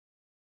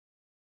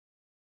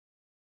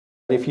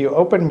If you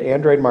open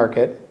Android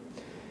Market,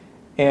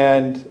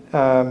 and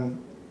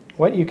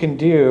what you can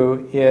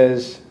do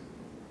is,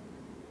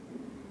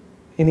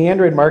 in the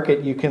Android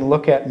Market, you can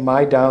look at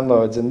My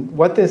Downloads. And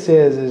what this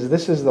is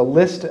this is the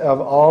list of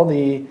all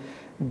the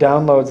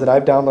downloads that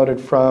I've downloaded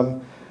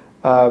from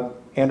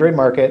Android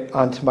Market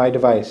onto my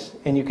device.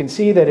 And you can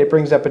see that it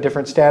brings up a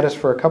different status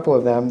for a couple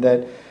of them.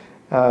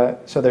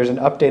 So there's an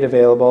update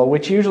available,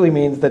 which usually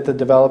means that the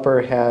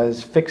developer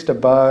has fixed a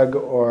bug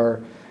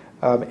or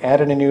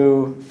added a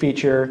new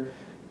feature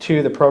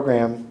to the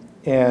program,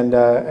 and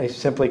I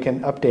simply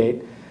can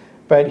update.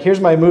 But here's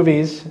my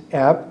Movies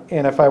app,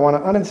 and if I want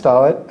to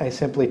uninstall it, I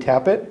simply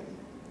tap it,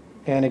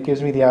 and it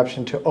gives me the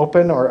option to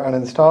open or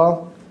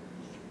uninstall.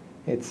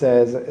 It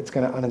says it's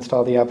going to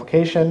uninstall the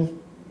application,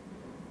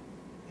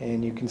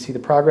 and you can see the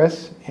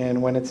progress.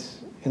 And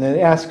then it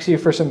asks you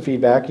for some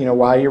feedback,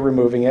 why you're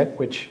removing it,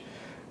 which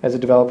as a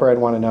developer I'd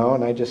want to know,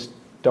 and I just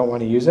don't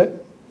want to use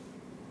it.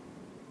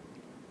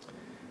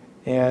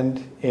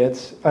 And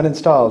it's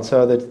uninstalled,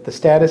 so the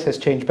status has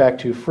changed back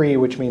to free,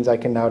 which means I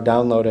can now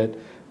download it,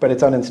 but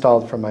it's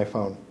uninstalled from my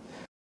phone.